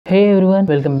Hey everyone,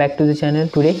 welcome back to the channel.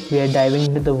 Today we are diving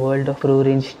into the world of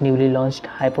pro-range newly launched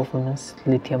high-performance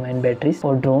lithium-ion batteries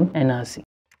for drone and RC.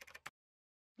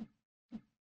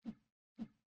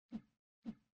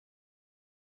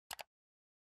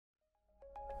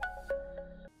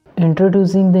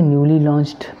 Introducing the newly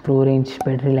launched pro-range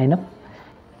battery lineup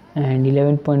and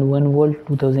 11.1 volt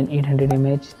 2800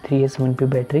 mAh 3S1P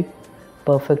battery,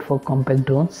 perfect for compact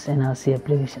drones and RC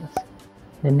applications.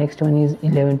 The next one is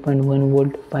 11.1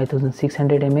 volt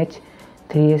 5600 mAh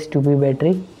 3S2P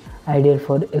battery, ideal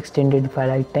for extended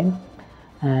flight time,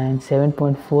 and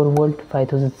 7.4 volt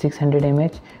 5600 mAh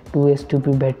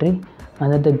 2S2P battery,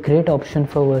 another great option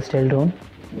for versatile drone.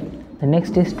 The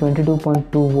next is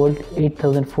 22.2 volt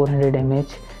 8400 mAh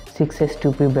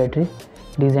 6S2P battery,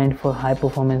 designed for high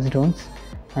performance drones,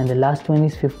 and the last one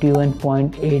is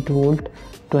 51.8 volt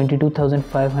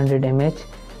 22500 mAh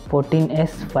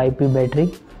 14S5P battery,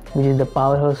 which is the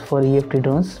powerhouse for EFT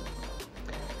drones.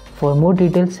 For more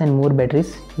details and more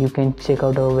batteries, you can check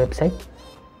out our website.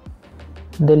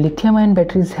 The lithium-ion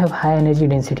batteries have high energy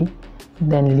density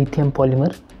than lithium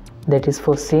polymer. That is,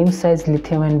 for same size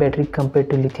lithium-ion battery compared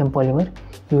to lithium polymer,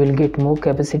 you will get more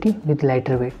capacity with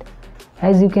lighter weight.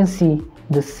 As you can see,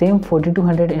 the same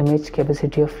 4200 mAh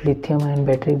capacity of lithium-ion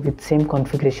battery with same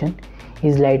configuration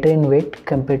is lighter in weight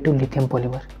compared to lithium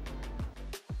polymer.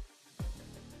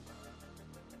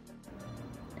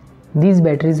 These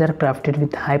batteries are crafted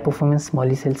with high-performance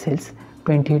Molicel cells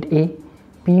 28A,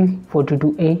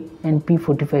 P42A and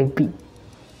P45B.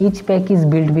 Each pack is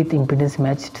built with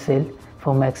impedance-matched cell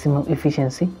for maximum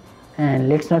efficiency, and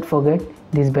let's not forget,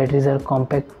 these batteries are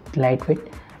compact, lightweight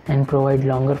and provide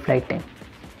longer flight time,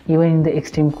 even in the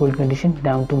extreme cold condition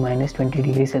down to -20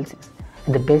 degrees Celsius.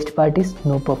 And the best part is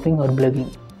no puffing or plugging.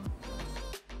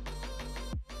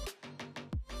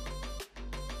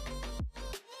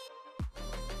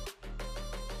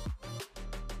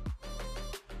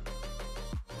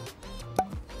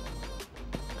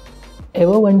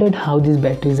 Ever wondered how these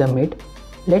batteries are made?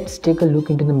 Let's take a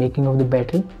look into the making of the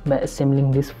battery by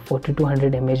assembling this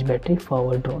 4200 mAh battery for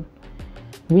our drone.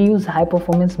 We use high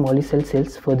performance Molicel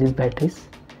cells for these batteries.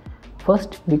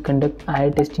 First, we conduct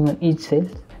IR testing on each cell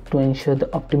to ensure the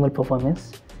optimal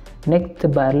performance. Next, the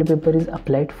barrel paper is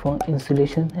applied for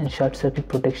insulation and short circuit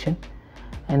protection,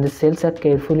 and the cells are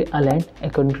carefully aligned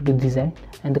according to the design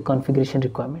and the configuration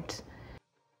requirements.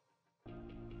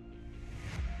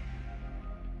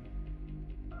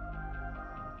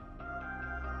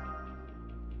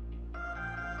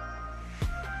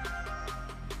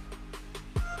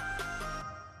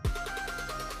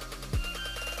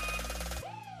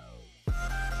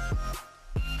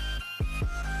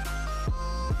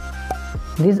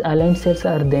 These aligned cells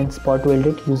are then spot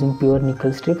welded using pure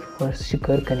nickel strip for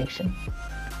secure connection.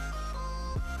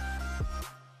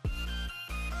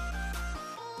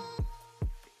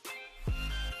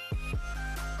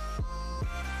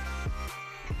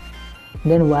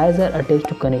 Then wires are attached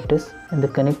to connectors, and the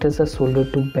connectors are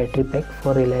soldered to battery pack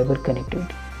for reliable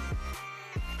connectivity.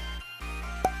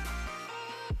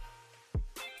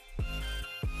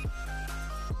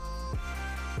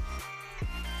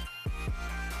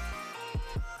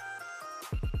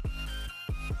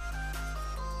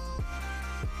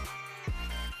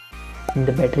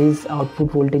 The battery's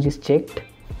output voltage is checked.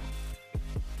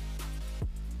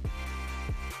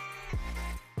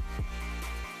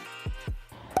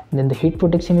 Then the heat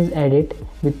protection is added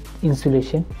with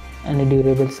insulation and a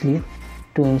durable sleeve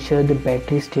to ensure the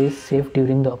battery stays safe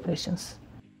during the operations.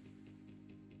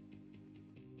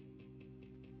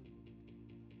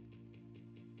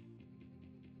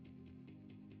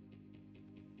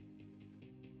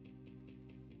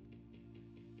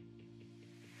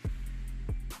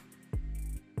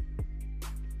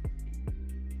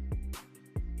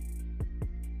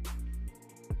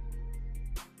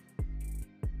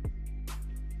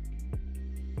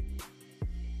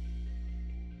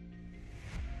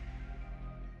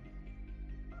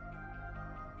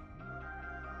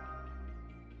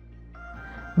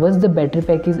 Once the battery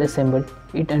pack is assembled,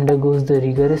 it undergoes the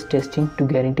rigorous testing to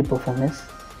guarantee performance.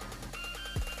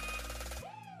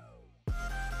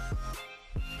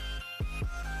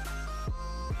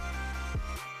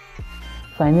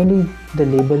 Finally, the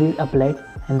label is applied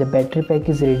and the battery pack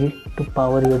is ready to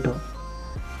power your drone.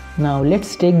 Now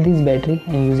let's take this battery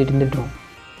and use it in the drone.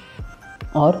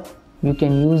 Or you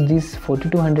can use this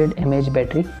 4200 mAh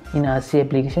battery in RC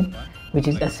application, which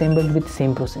is assembled with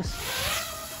same process.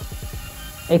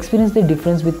 Experience the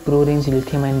difference with pro-range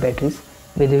lithium-ion batteries,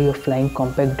 whether you are flying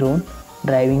compact drone,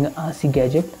 driving an RC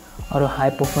gadget, or a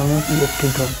high-performance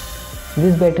EFT drone.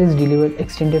 These batteries deliver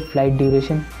extended flight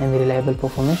duration and reliable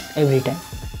performance every time.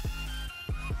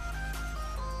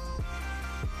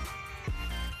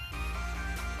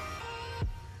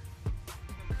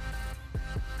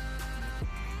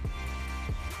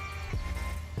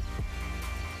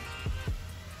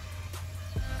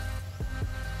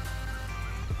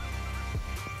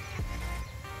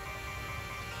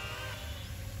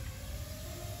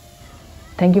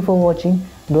 Thank you for watching.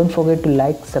 Don't forget to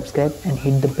like, subscribe and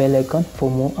hit the bell icon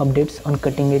for more updates on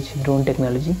cutting edge drone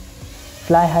technology.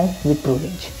 Fly high with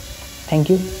ProRange. Thank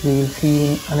you. We will see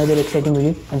you in another exciting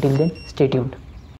video. Until then, stay tuned.